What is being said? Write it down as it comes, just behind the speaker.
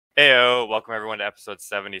Heyo, welcome everyone to episode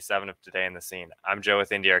 77 of Today in the Scene. I'm Joe with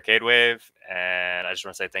Indie Arcade Wave, and I just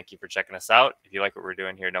want to say thank you for checking us out. If you like what we're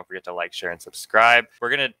doing here, don't forget to like, share, and subscribe. We're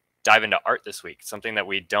going to dive into art this week, something that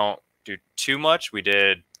we don't do too much. We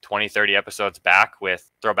did 20, 30 episodes back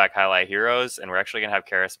with Throwback Highlight Heroes, and we're actually going to have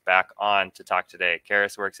Caris back on to talk today.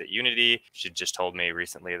 Caris works at Unity. She just told me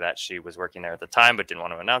recently that she was working there at the time, but didn't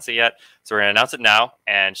want to announce it yet. So we're going to announce it now,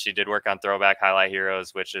 and she did work on Throwback Highlight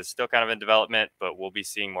Heroes, which is still kind of in development, but we'll be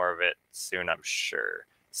seeing more of it soon, I'm sure.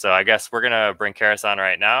 So I guess we're going to bring Caris on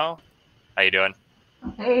right now. How you doing?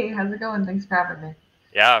 Hey, how's it going? Thanks for having me.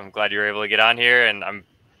 Yeah, I'm glad you were able to get on here, and I'm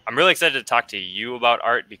really excited to talk to you about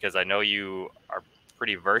art because I know you are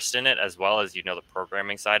pretty versed in it, as well as you know the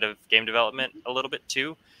programming side of game development a little bit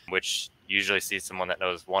too, which usually sees someone that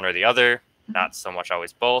knows one or the other, not so much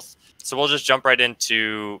always both. So we'll just jump right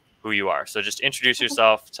into who you are. So just introduce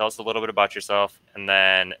yourself, tell us a little bit about yourself, and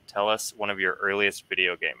then tell us one of your earliest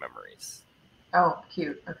video game memories. Oh,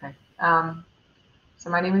 cute. Okay. So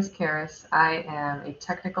my name is Caris. I am a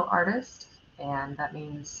technical artist, and that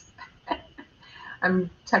means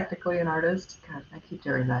I'm technically an artist. God, I keep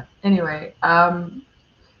doing that. Anyway,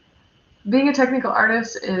 being a technical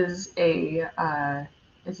artist is a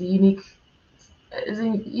unique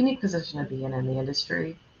position to be in the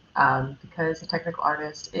industry, because a technical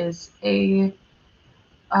artist is it's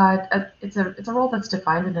a role that's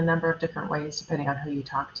defined in a number of different ways depending on who you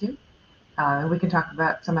talk to. We can talk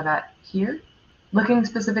about some of that here. Looking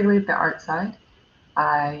specifically at the art side,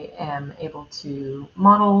 I am able to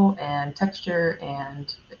model and texture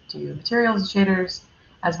and do materials and shaders,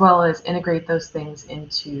 as well as integrate those things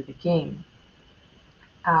into the game,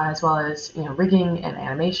 as well as rigging and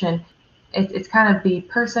animation. It's kind of the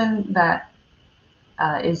person that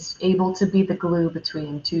is able to be the glue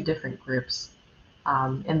between two different groups.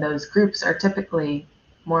 And those groups are typically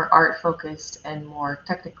more art focused and more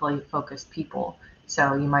technically focused people.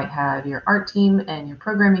 So you might have your art team and your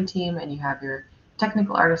programming team, and you have your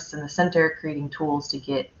technical artists in the center creating tools to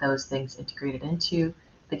get those things integrated into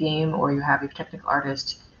the game, or you have your technical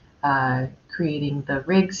artist creating the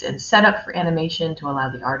rigs and setup for animation to allow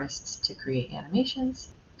the artists to create animations.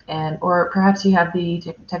 And or perhaps you have the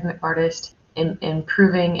technical artist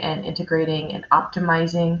improving and integrating and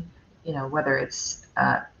optimizing, whether it's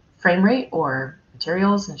frame rate or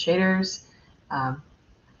materials and shaders. Um,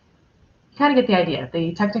 you kind of get the idea.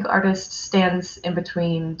 The technical artist stands in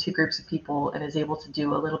between two groups of people and is able to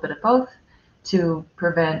do a little bit of both to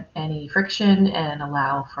prevent any friction and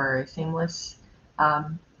allow for a seamless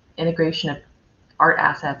integration of art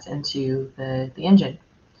assets into the engine.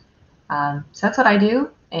 So that's what I do,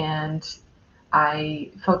 and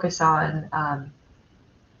I focus on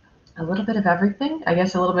a little bit of everything. I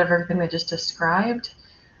guess a little bit of everything I just described.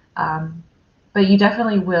 Um, but you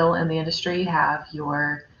definitely will in the industry have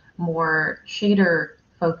your more shader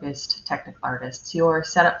focused technical artists, your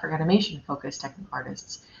setup for animation focused technical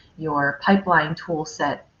artists, your pipeline tool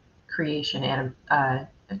set creation and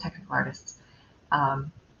technical artists.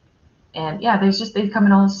 Um, and yeah, they come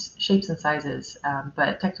in all shapes and sizes.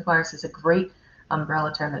 But technical artist is a great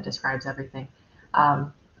umbrella term that describes everything.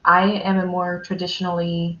 Um, I am a more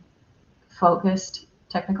traditionally focused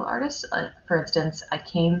technical artist. For instance, I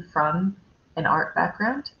came from an art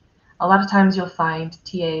background. A lot of times you'll find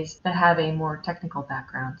TAs that have a more technical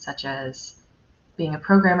background, such as being a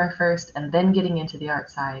programmer first and then getting into the art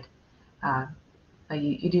side. Uh, but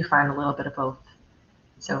you do find a little bit of both.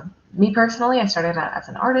 So, me personally, I started out as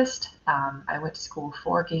an artist. I went to school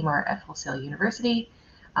for game art at Full Sail University.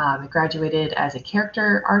 I graduated as a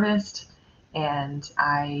character artist, and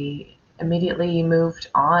I immediately moved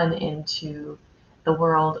on into the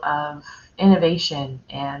world of innovation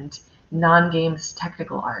and non games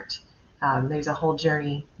technical art. There's a whole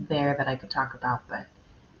journey there that I could talk about, but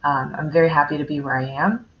I'm very happy to be where I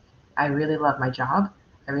am. I really love my job.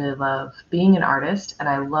 I really love being an artist, and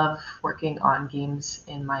I love working on games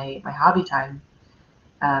in my hobby time,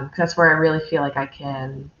 because that's where I really feel like I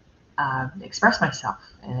can express myself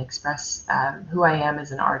and express who I am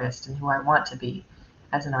as an artist and who I want to be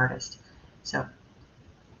as an artist. So,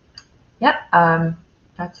 yep,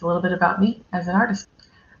 that's a little bit about me as an artist.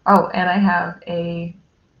 Oh, and I have a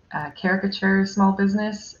caricature small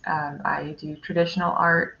business. I do traditional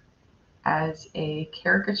art as a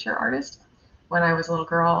caricature artist. When I was a little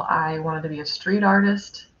girl, I wanted to be a street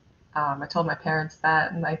artist. I told my parents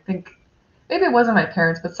that, and I think maybe it wasn't my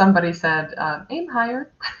parents, but somebody said, aim higher.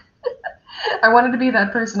 I wanted to be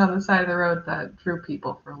that person on the side of the road that drew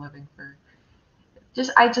people for a living.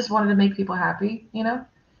 I just wanted to make people happy.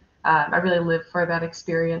 I really live for that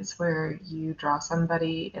experience where you draw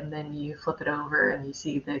somebody and then you flip it over and you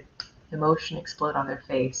see emotion explode on their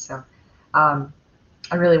face. So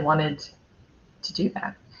I really wanted to do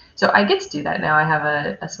that. So I get to do that now. I have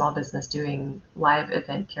a small business doing live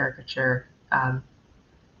event caricature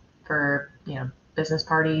for business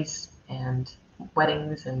parties and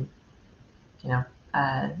weddings and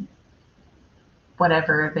uh,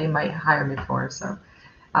 whatever they might hire me for. So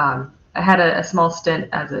I had a small stint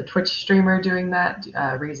as a Twitch streamer doing that,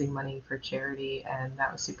 raising money for charity, and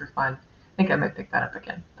that was super fun. I think I might pick that up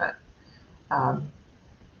again. But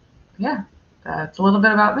yeah, that's a little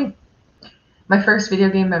bit about me. My first video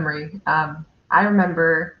game memory. I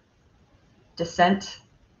remember Descent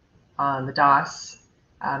on the DOS.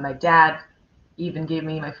 My dad even gave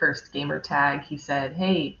me my first gamer tag. He said,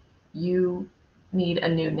 "Hey, you need a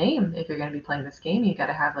new name if you're going to be playing this game. You got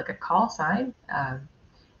to have like a call sign."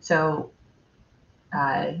 So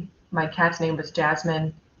my cat's name was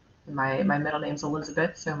Jasmine. My middle name's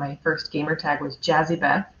Elizabeth. So my first gamer tag was Jazzy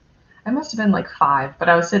Beth. I must have been like 5, but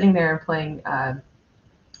I was sitting there and playing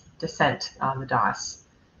Descent on the DOS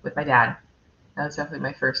with my dad. That was definitely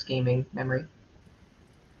my first gaming memory.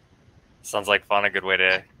 Sounds like fun, a good way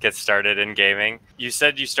to get started in gaming. You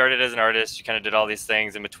said you started as an artist, you kind of did all these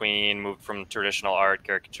things in between, moved from traditional art,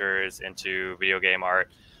 caricatures, into video game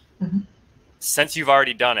art. Mm-hmm. Since you've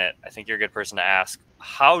already done it, I think you're a good person to ask,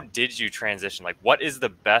 how did you transition? Like, what is the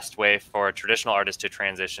best way for a traditional artist to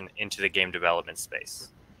transition into the game development space?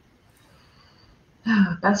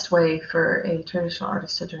 Best way for a traditional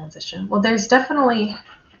artist to transition? Well, there's definitely,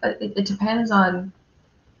 it depends on,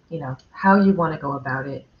 how you want to go about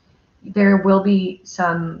it. There will be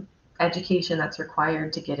some education that's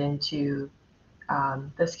required to get into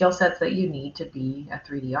the skill sets that you need to be a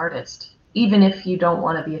 3D artist. Even if you don't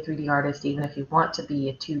want to be a 3D artist, even if you want to be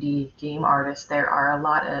a 2D game artist, there are a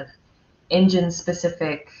lot of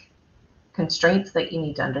engine-specific constraints that you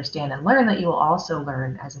need to understand and learn that you will also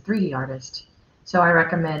learn as a 3D artist. So I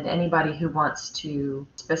recommend anybody who wants to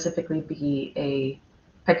specifically be a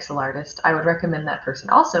pixel artist, I would recommend that person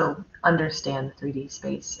also understand the 3D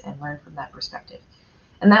space and learn from that perspective.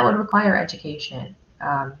 And that would require education.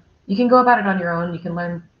 You can go about it on your own. You can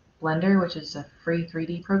learn Blender, which is a free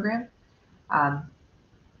 3D program.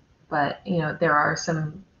 But there are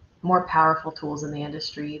some more powerful tools in the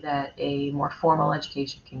industry that a more formal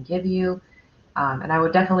education can give you. And I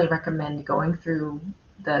would definitely recommend going through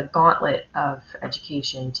the gauntlet of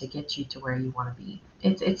education to get you to where you want to be.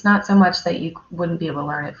 It's not so much that you wouldn't be able to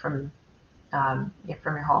learn it from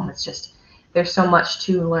your home. It's just there's so much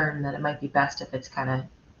to learn that it might be best if it's kind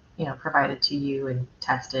of provided to you and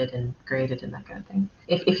tested and graded and that kind of thing.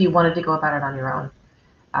 If you wanted to go about it on your own,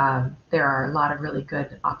 there are a lot of really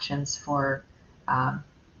good options for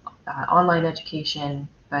online education,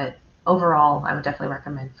 but overall, I would definitely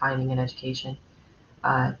recommend finding an education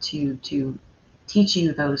to teach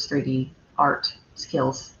you those 3D art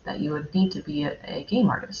skills that you would need to be a game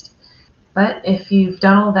artist. But if you've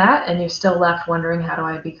done all that and you're still left wondering how do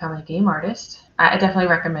I become a game artist, I definitely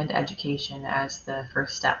recommend education as the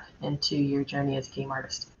first step into your journey as a game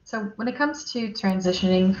artist. So when it comes to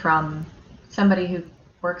transitioning from somebody who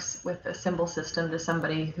works with a symbol system to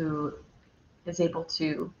somebody who is able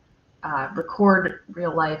to record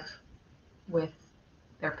real life with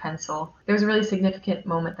their pencil, there was a really significant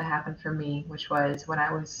moment that happened for me, which was when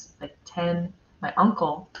I was like 10, my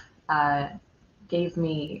uncle gave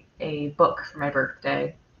me a book for my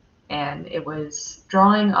birthday, and it was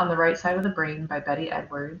Drawing on the Right Side of the Brain by Betty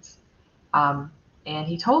Edwards. And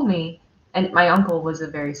he told me, and my uncle was a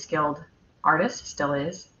very skilled artist, still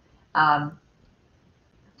is, and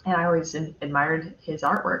I always admired his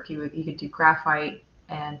artwork. He could do graphite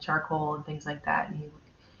and charcoal and things like that, and he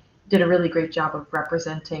did a really great job of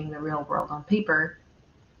representing the real world on paper,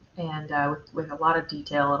 and with a lot of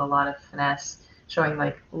detail and a lot of finesse, showing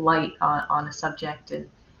like light on a subject and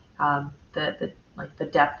the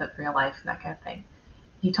depth of real life and that kind of thing.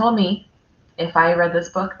 He told me if I read this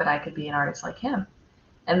book that I could be an artist like him,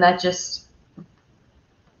 and that just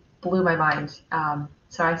blew my mind.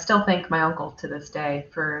 So I still thank my uncle to this day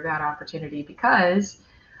for that opportunity, because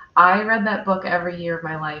I read that book every year of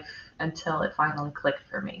my life until it finally clicked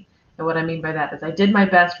for me. And what I mean by that is I did my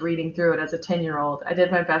best reading through it as a 10-year-old. I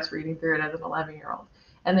did my best reading through it as an 11-year-old.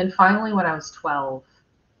 And then finally, when I was 12,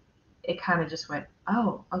 it kind of just went,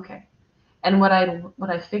 oh, okay. And what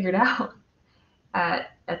I figured out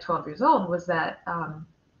at 12 years old was that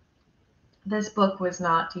this book was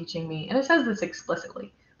not teaching me, and it says this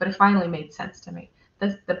explicitly, but it finally made sense to me.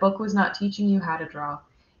 The book was not teaching you how to draw.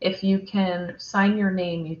 If you can sign your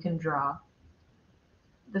name, you can draw.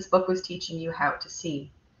 This book was teaching you how to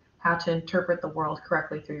see, how to interpret the world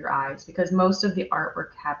correctly through your eyes, because most of the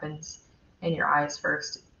artwork happens in your eyes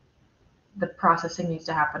first. the processing needs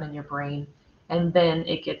to happen in your brain, and then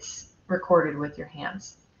it gets recorded with your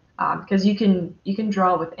hands. Because you can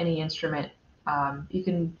draw with any instrument. You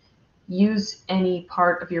can use any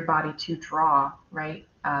part of your body to draw, right?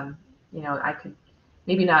 I could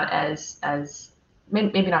maybe not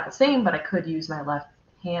maybe not the same, but I could use my left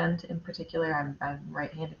hand in particular. I'm a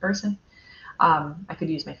right-handed person. I could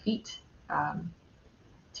use my feet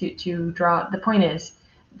to draw. The point is,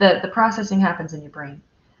 the processing happens in your brain,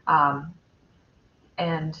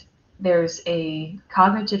 and there's a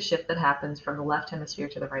cognitive shift that happens from the left hemisphere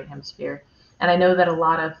to the right hemisphere. And I know that a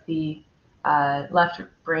lot of the left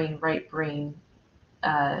brain, right brain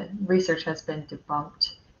research has been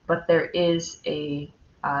debunked, but there is a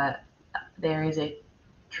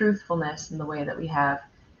truthfulness in the way that we have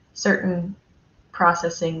certain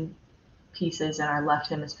processing pieces in our left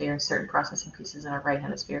hemisphere and certain processing pieces in our right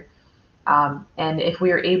hemisphere. And if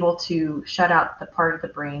we are able to shut out the part of the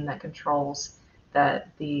brain that controls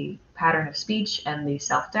the pattern of speech and the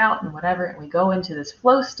self-doubt and whatever, and we go into this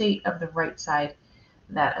flow state of the right side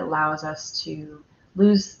that allows us to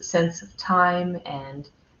lose sense of time, and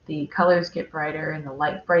the colors get brighter and the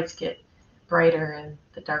light brights get brighter and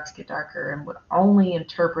the darks get darker, and we're only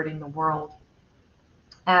interpreting the world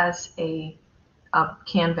as a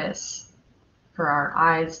canvas for our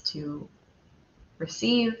eyes to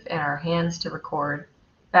receive and our hands to record.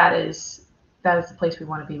 That is the place we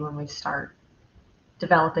want to be when we start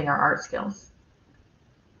developing our art skills.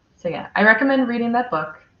 So yeah, I recommend reading that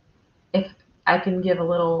book. If I can give a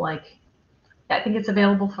little, I think it's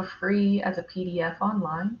available for free as a PDF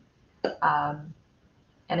online.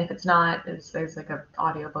 And if it's not, there's like an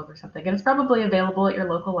audiobook or something, and it's probably available at your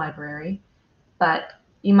local library. But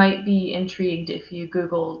you might be intrigued if you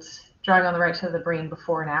Googled drawing on the right side of the brain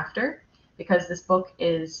before and after, because this book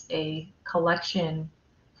is a collection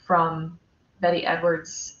from Betty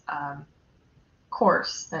Edwards'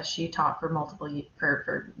 course that she taught for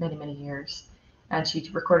many years, and she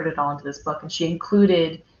recorded it all into this book, and she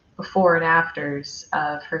included before and afters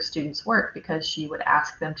of her students' work, because she would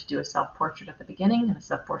ask them to do a self-portrait at the beginning and a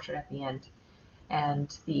self-portrait at the end.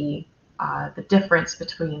 And the difference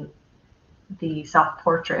between the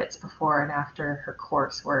self-portraits before and after her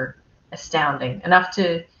course were astounding, enough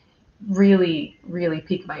to really, really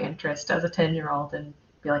pique my interest as a 10-year-old and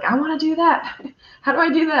be like, I want to do that. How do I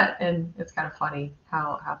do that? And it's kind of funny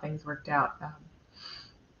how things worked out.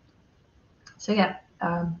 So yeah,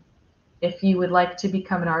 if you would like to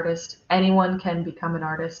become an artist, anyone can become an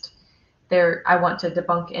artist. I want to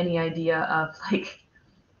debunk any idea of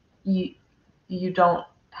you don't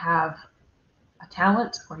have a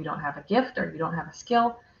talent, or you don't have a gift, or you don't have a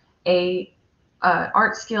skill.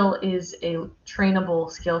 Art skill is a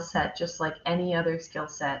trainable skill set, just like any other skill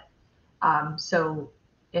set. So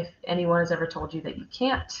if anyone has ever told you that you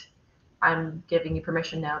can't, I'm giving you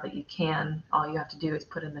permission now that you can. All you have to do is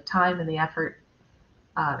put in the time and the effort,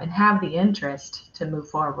 and have the interest to move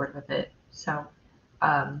forward with it. So,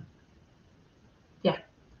 yeah,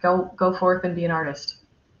 go forth and be an artist.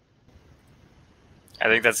 I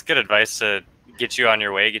think that's good advice to get you on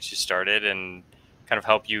your way, get you started, and kind of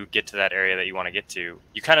help you get to that area that you want to get to.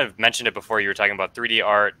 You kind of mentioned it before. You were talking about 3D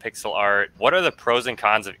art, pixel art. What are the pros and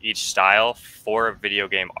cons of each style for video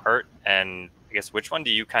game art? And I guess which one do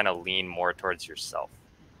you kind of lean more towards yourself?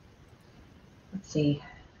 Let's see.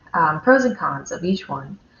 Pros and cons of each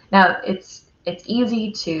one. Now, it's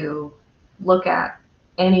easy to look at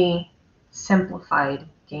any simplified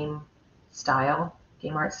game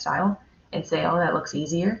art style, and say, oh, that looks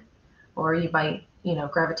easier. Or you might,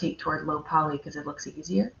 gravitate toward low poly because it looks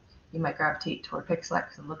easier. You might gravitate toward pixel art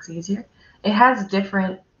because it looks easier. It has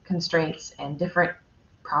different constraints and different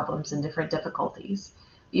problems and different difficulties.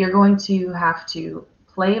 You're going to have to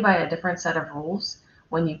play by a different set of rules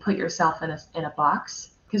when you put yourself in a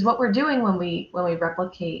box. Because what we're doing when we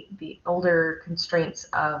replicate the older constraints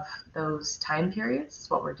of those time periods is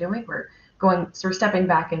what we're doing. We're stepping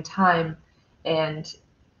back in time and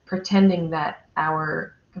pretending that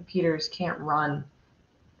our computers can't run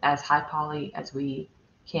as high poly as we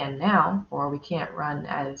can now, or we can't run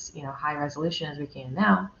as high resolution as we can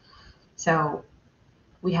now. So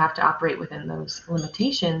we have to operate within those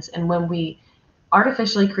limitations. And when we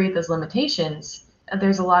artificially create those limitations,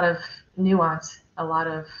 there's a lot of nuance, a lot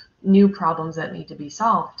of new problems that need to be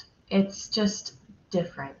solved. It's just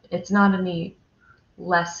different. It's not any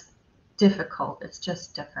less difficult. It's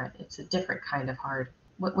just different. It's a different kind of hard.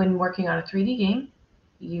 When working on a 3D game,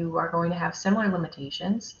 you are going to have similar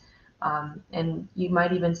limitations. And you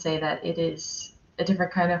might even say that it is a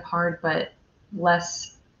different kind of hard, but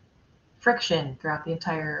less friction throughout the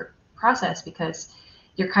entire process, because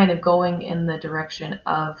you're kind of going in the direction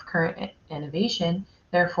of current innovation.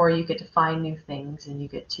 Therefore, you get to find new things and you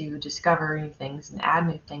get to discover new things and add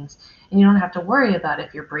new things. And you don't have to worry about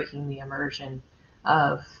if you're breaking the immersion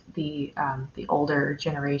of the older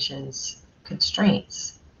generation's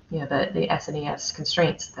constraints. The SNES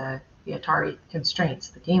constraints, the Atari constraints,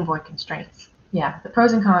 the Game Boy constraints. Yeah, the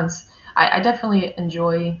pros and cons. I definitely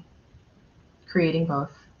enjoy creating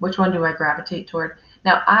both. Which one do I gravitate toward?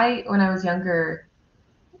 Now, when I was younger,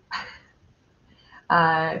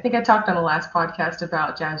 I think I talked on the last podcast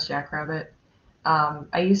about Jazz Jackrabbit.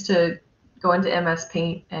 I used to go into MS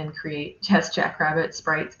Paint and create Jazz Jackrabbit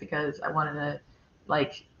sprites because I wanted to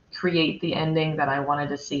create the ending that I wanted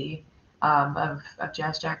to see of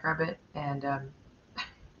Jazz Jackrabbit. And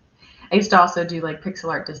I used to also do pixel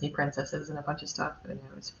art Disney princesses and a bunch of stuff, and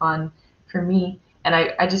it was fun for me. And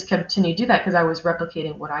I just continued to do that because I was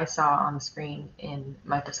replicating what I saw on the screen in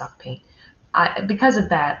Microsoft Paint. Because of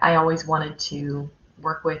that, I always wanted to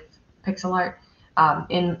work with pixel art.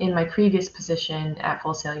 In my previous position at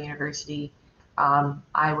Full Sail University,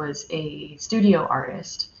 I was a studio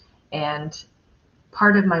artist, and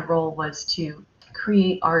part of my role was to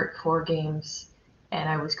create art for games, and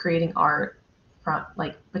I was creating art from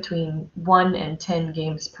between 1 and 10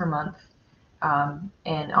 games per month,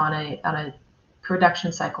 and on a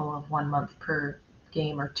production cycle of 1 month per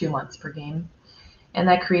game or 2 months per game. And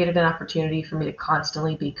that created an opportunity for me to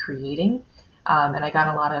constantly be creating. And I got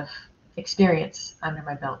a lot of experience under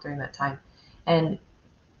my belt during that time. And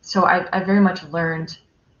so I very much learned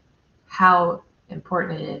how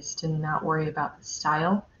important it is to not worry about the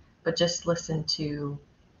style, but just listen to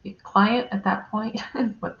the client at that point,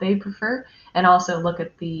 what they prefer, and also look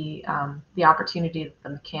at the opportunity that the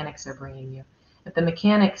mechanics are bringing you. If the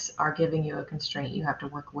mechanics are giving you a constraint, you have to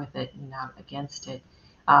work with it and not against it.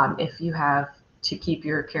 If you have to keep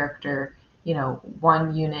your character,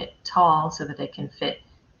 1 unit tall so that they can fit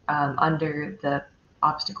under the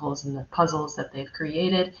obstacles and the puzzles that they've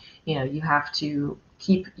created, you have to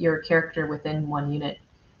keep your character within 1 unit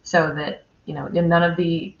so that, none of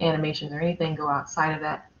the animations or anything go outside of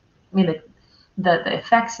that. I mean, the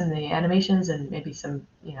effects and the animations and maybe some,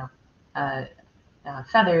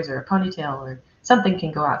 feathers or a ponytail or something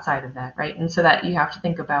can go outside of that, right? And so that you have to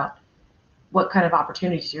think about what kind of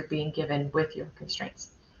opportunities you're being given with your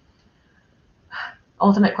constraints.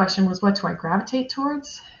 Ultimate question was, what do I gravitate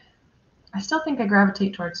towards? I still think I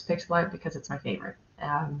gravitate towards pixel art because it's my favorite.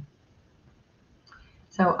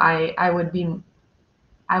 So I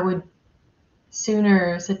would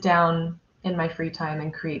sooner sit down in my free time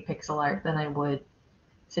and create pixel art than I would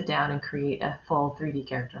sit down and create a full 3D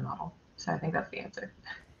character model. So I think that's the answer.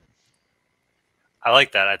 I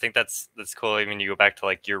like that. I think that's cool. I mean, you go back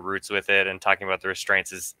to your roots with it and talking about the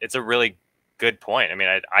restraints it's a really good point. I mean,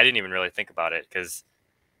 I didn't even really think about it because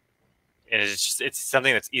it's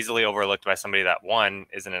something that's easily overlooked by somebody that, 1,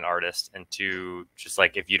 isn't an artist, and 2, just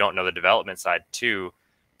if you don't know the development side, 2,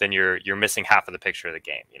 then you're missing half of the picture of the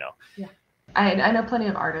game. Yeah, I know plenty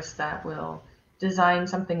of artists that will design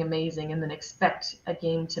something amazing and then expect a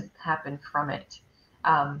game to happen from it.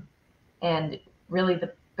 And really,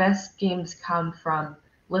 the best games come from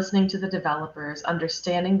listening to the developers,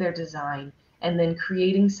 understanding their design, and then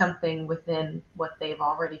creating something within what they've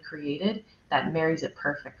already created that marries it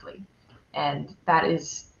perfectly. And that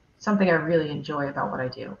is something I really enjoy about what I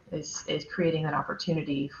do, is creating an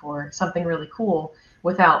opportunity for something really cool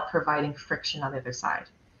without providing friction on the other side.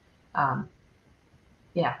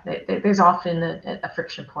 There's often a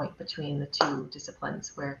friction point between the two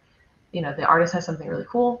disciplines where, the artist has something really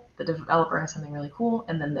cool, the developer has something really cool,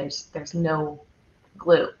 and then there's no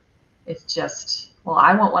glue. It's just, well,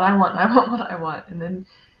 I want what I want, and I want what I want, and then,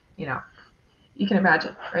 you can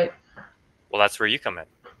imagine, right? Well, that's where you come in.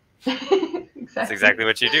 Exactly. That's exactly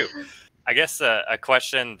what you do. I guess a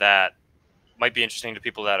question that might be interesting to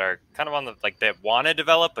people that are kind of on the that want to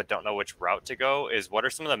develop but don't know which route to go is, what are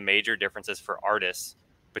some of the major differences for artists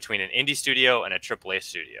between an indie studio and a AAA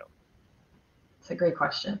studio? It's a great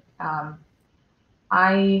question.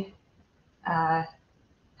 I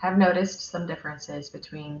have noticed some differences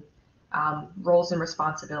between roles and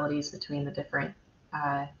responsibilities between the different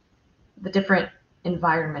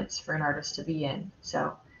environments for an artist to be in.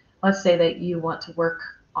 So let's say that you want to work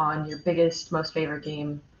on your biggest, most favorite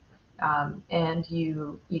game, and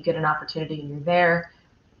you get an opportunity and you're there.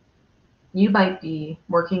 You might be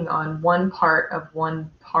working on one part of one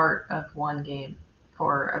game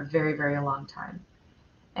for a very, very long time.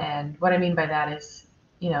 And what I mean by that is,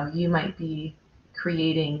 you might be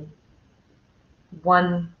creating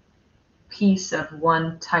one piece of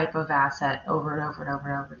one type of asset over and over and over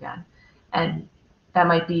and over again. And that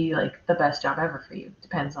might be like the best job ever for you.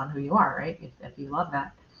 Depends on who you are, right? If you love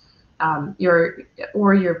that, you're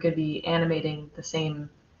going to be animating the same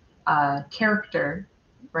character,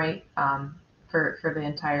 right? For the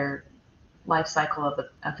entire life cycle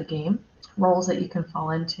of the game, roles that you can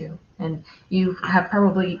fall into. And you have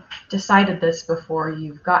probably decided this before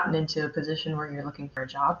you've gotten into a position where you're looking for a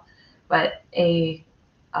job. But in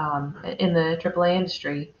the AAA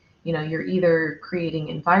industry, you're either creating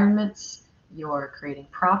environments, you're creating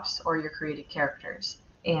props, or you're creating characters.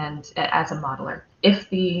 And as a modeler, if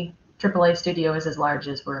the AAA studio is as large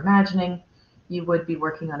as we're imagining, you would be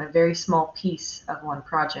working on a very small piece of one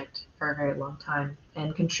project for a very long time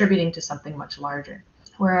and contributing to something much larger.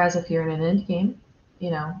 Whereas if you're in an indie game,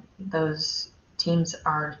 those teams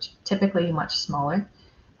are typically much smaller,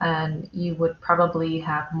 and you would probably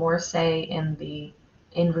have more say in the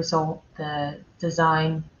end result, the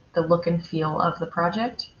design, the look and feel of the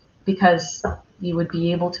project, because you would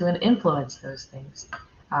be able to influence those things.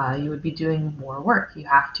 You would be doing more work. You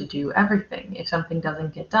have to do everything. If something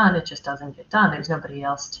doesn't get done, it just doesn't get done. There's nobody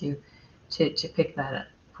else to pick that up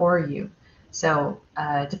for you. So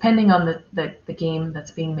depending on the game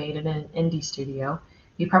that's being made in an indie studio,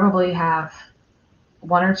 you probably have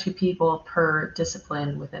one or two people per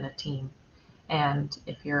discipline within a team. And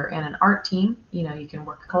if you're in an art team, you can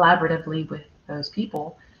work collaboratively with those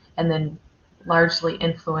people and then largely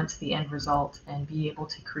influence the end result and be able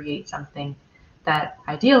to create something that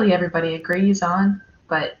ideally everybody agrees on,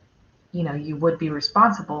 but you would be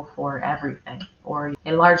responsible for everything, or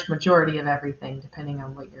a large majority of everything, depending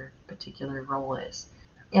on what your particular role is.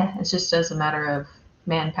 Yeah, it's just as a matter of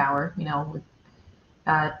manpower. With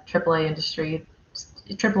AAA industry,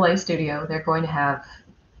 AAA studio, they're going to have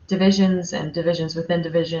divisions and divisions within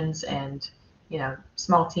divisions, and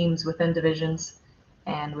small teams within divisions.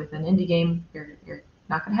 And with an indie game, you're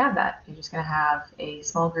not going to have that. You're just going to have a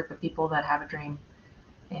small group of people that have a dream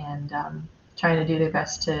and trying to do their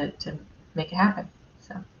best to make it happen.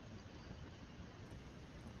 So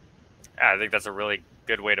Yeah, I think that's a really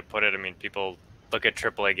good way to put it. I mean, people look at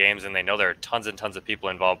AAA games and they know there are tons and tons of people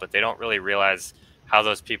involved, but they don't really realize how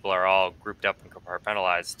those people are all grouped up and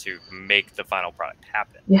compartmentalized to make the final product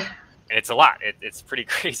happen. Yeah. And it's a lot. It's pretty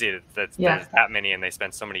crazy that Yeah. there's that many and they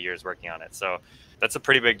spend so many years working on it. So that's a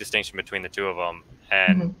pretty big distinction between the two of them.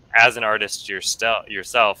 And as an artist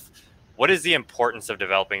yourself, what is the importance of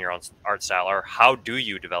developing your own art style, or how do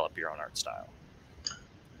you develop your own art style?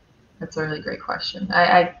 That's a really great question.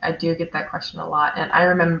 I do get that question a lot. And I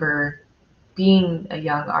remember being a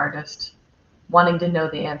young artist wanting to know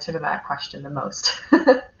the answer to that question the most.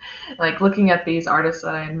 Like looking at these artists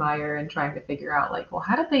that I admire and trying to figure out, like, well,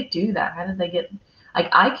 how did they do that? How did they get, like,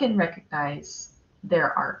 I can recognize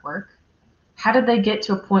their artwork. How did they get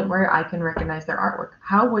to a point where I can recognize their artwork?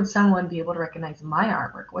 How would someone be able to recognize my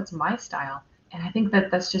artwork? What's my style? And I think that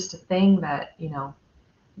that's just a thing that,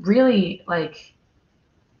 really like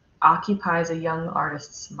occupies a young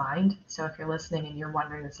artist's mind. So if you're listening and you're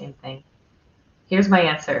wondering the same thing, here's my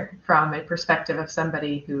answer from a perspective of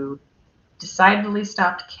somebody who decidedly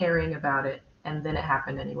stopped caring about it and then it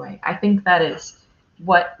happened anyway. I think that is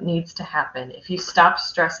what needs to happen. If you stop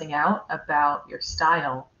stressing out about your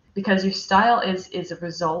style, because your style is a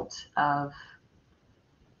result of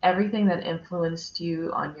everything that influenced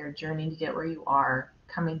you on your journey to get where you are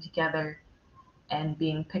coming together and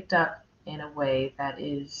being picked up in a way that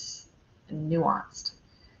is nuanced,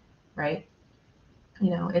 right?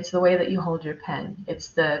 It's the way that you hold your pen. It's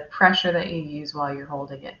the pressure that you use while you're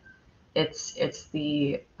holding it. It's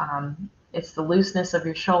the looseness of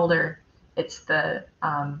your shoulder. It's the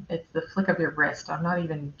flick of your wrist. I'm not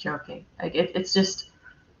even joking. Like it's just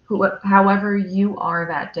however you are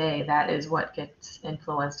that day. That is what gets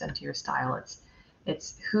influenced into your style.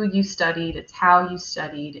 It's who you studied. It's how you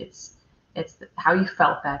studied. It's how you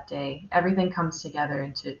felt that day. Everything comes together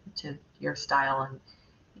into your style, and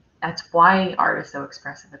that's why art is so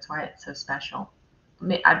expressive. It's why it's so special.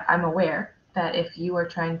 I'm aware that if you are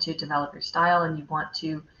trying to develop your style and you want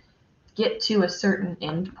to get to a certain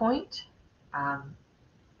end point,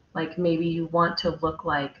 like maybe you want to look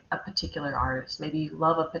like a particular artist, maybe you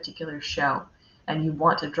love a particular show and you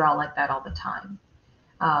want to draw like that all the time.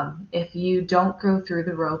 If you don't go through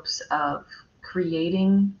the ropes of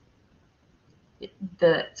creating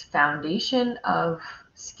the foundation of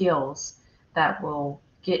skills that will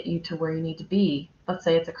get you to where you need to be, let's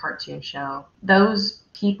say it's a cartoon show, those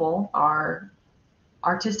people are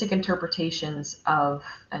artistic interpretations of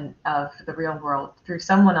the real world through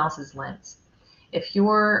someone else's lens. If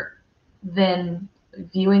you're then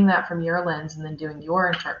viewing that from your lens and then doing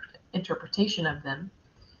your interpretation of them,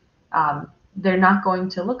 they're not going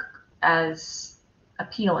to look as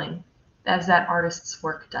appealing as that artist's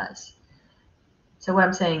work does. So what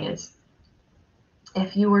I'm saying is,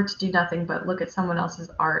 if you were to do nothing but look at someone else's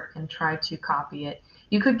art and try to copy it,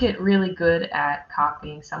 you could get really good at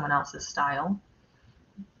copying someone else's style,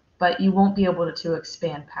 but you won't be able to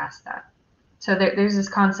expand past that. So there's this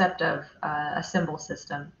concept of a symbol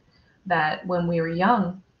system that when we were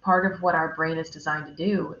young, part of what our brain is designed to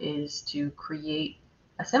do is to create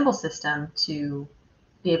a symbol system to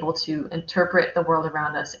be able to interpret the world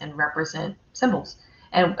around us and represent symbols.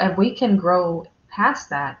 And we can grow past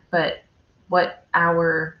that, but what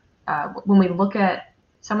when we look at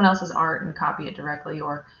someone else's art and copy it directly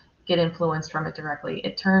or get influenced from it directly,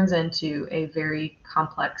 it turns into a very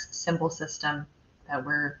complex symbol system that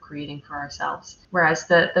we're creating for ourselves. Whereas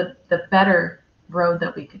the better road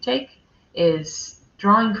that we could take is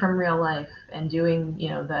drawing from real life and doing,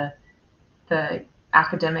 the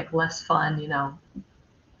academic, less fun,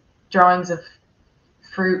 drawings of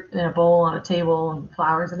fruit in a bowl on a table and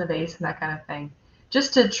flowers in a vase and that kind of thing.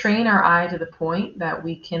 Just to train our eye to the point that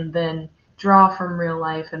we can then draw from real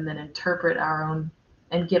life and then interpret our own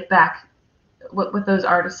and get back. What those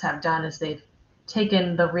artists have done is they've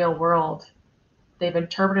taken the real world, they've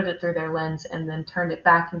interpreted it through their lens and then turned it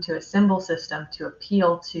back into a symbol system to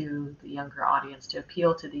appeal to the younger audience, to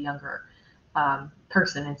appeal to the younger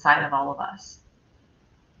person inside of all of us.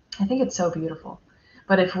 I think it's so beautiful.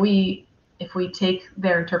 But if we take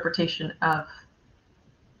their interpretation of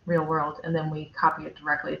real world and then we copy it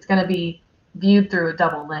directly, it's going to be viewed through a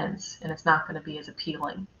double lens, and it's not going to be as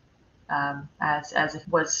appealing as if it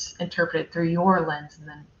was interpreted through your lens and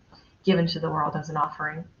then given to the world as an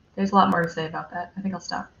offering. There's a lot more to say about that. I think I'll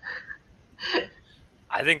stop.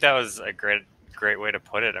 I think that was a great way to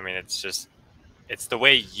put it. I mean, it's the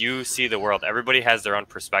way you see the world. Everybody has their own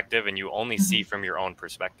perspective, and you only see from your own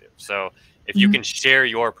perspective. So if you can share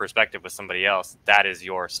your perspective with somebody else, that is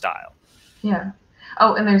your style. Yeah.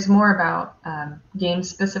 Oh, and there's more about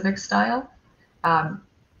game-specific style.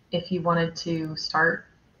 If you wanted to start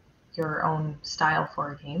your own style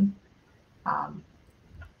for a game,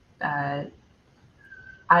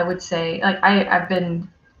 I would say, like, I've been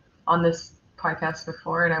on this podcast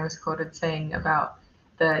before, and I was quoted saying about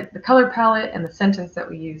the color palette and the sentence that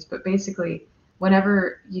we use. But basically,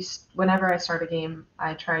 whenever I start a game,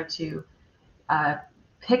 I try to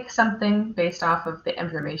pick something based off of the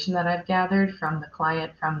information that I've gathered from the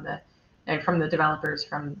client, from the developers,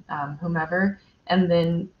 from whomever, and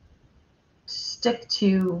then stick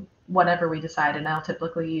to whatever we decide. And I'll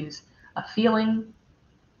typically use a feeling,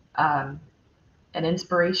 an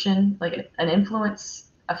inspiration, like an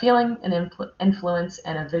influence, a feeling, an influence,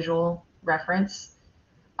 and a visual reference.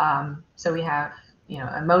 So we have,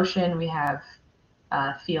 emotion, we have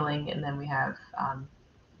feeling, and then we have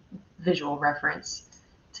visual reference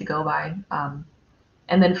to go by.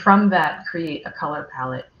 And then from that, create a color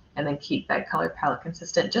palette and then keep that color palette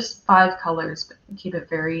consistent. Just 5 colors, but keep it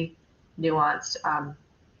very nuanced.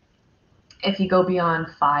 If you go beyond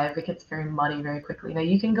 5, it gets very muddy very quickly. Now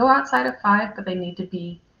you can go outside of 5, but they need to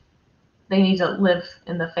live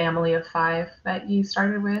in the family of 5 that you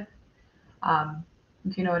started with.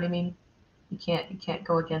 If you know what I mean. You can't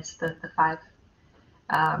go against the 5.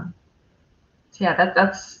 So yeah,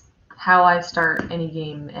 that's how I start any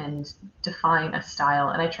game and define a style.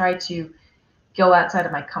 And I try to go outside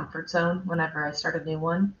of my comfort zone whenever I start a new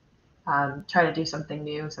one. Try to do something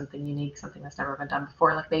new, something unique, something that's never been done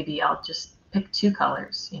before. Like maybe I'll just pick 2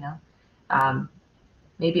 colors,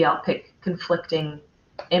 maybe I'll pick conflicting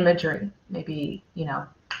imagery. Maybe,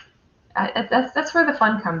 that's where the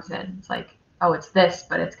fun comes in. It's like, oh, it's this,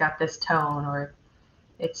 but it's got this tone, or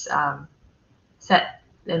it's set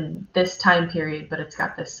in this time period, but it's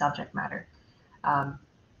got this subject matter.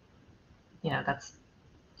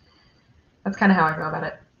 That's kind of how I go about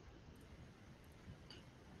it.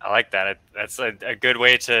 I like that. That's a good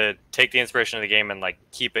way to take the inspiration of the game and like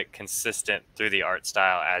keep it consistent through the art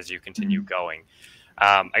style as you continue going.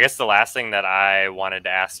 I guess the last thing that I wanted to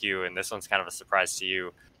ask you, and this one's kind of a surprise to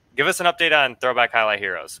you, give us an update on Throwback Highlight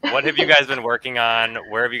Heroes. What have you guys been working on?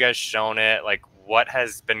 Where have you guys shown it? Like, what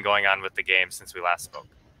has been going on with the game since we last spoke?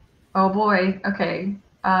 Oh boy. Okay.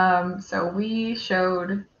 So we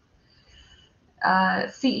showed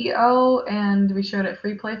CEO and we showed at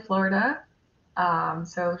Free Play Florida.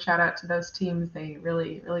 So shout out to those teams. They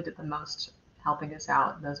really, really did the most helping us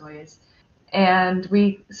out in those ways. And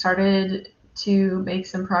we started to make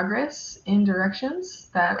some progress in directions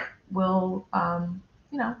that will,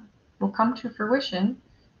 will come to fruition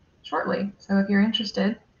shortly. So if you're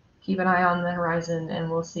interested, keep an eye on the horizon and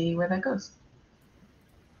we'll see where that goes.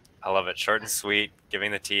 I love it. Short and sweet,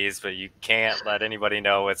 giving the tease, but you can't let anybody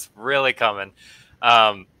know what's really coming.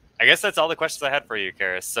 I guess that's all the questions I had for you,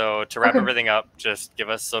 Caris. So to wrap Okay. everything up, just give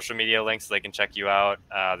us social media links so they can check you out,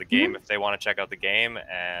 the game Mhm. if they want to check out the game,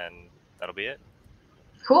 and that'll be it.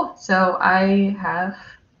 Cool. So I have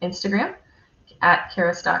Instagram at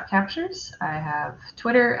Caris.captures. I have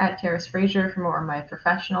Twitter at Caris Frazier for more of my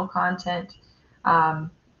professional content.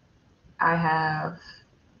 Um, I have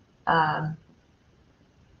um,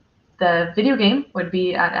 the video game would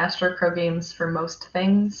be at Astro Pro Games for most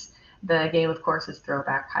things. The game, of course, is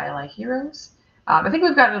Throwback Highlight Heroes. I think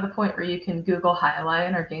we've gotten to the point where you can Google Highlight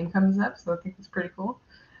and our game comes up, so I think it's pretty cool.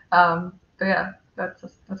 But yeah, that's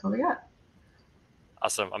what we got.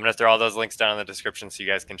 Awesome. I'm going to throw all those links down in the description so you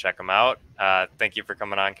guys can check them out. Thank you for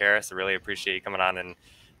coming on, Caris. I really appreciate you coming on and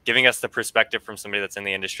giving us the perspective from somebody that's in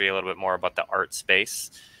the industry a little bit more about the art space.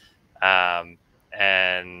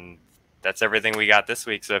 And that's everything we got this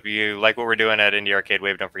week. So if you like what we're doing at Indie Arcade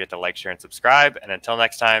Wave, don't forget to like, share, and subscribe. And until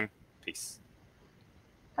next time, peace.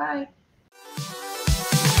 Bye.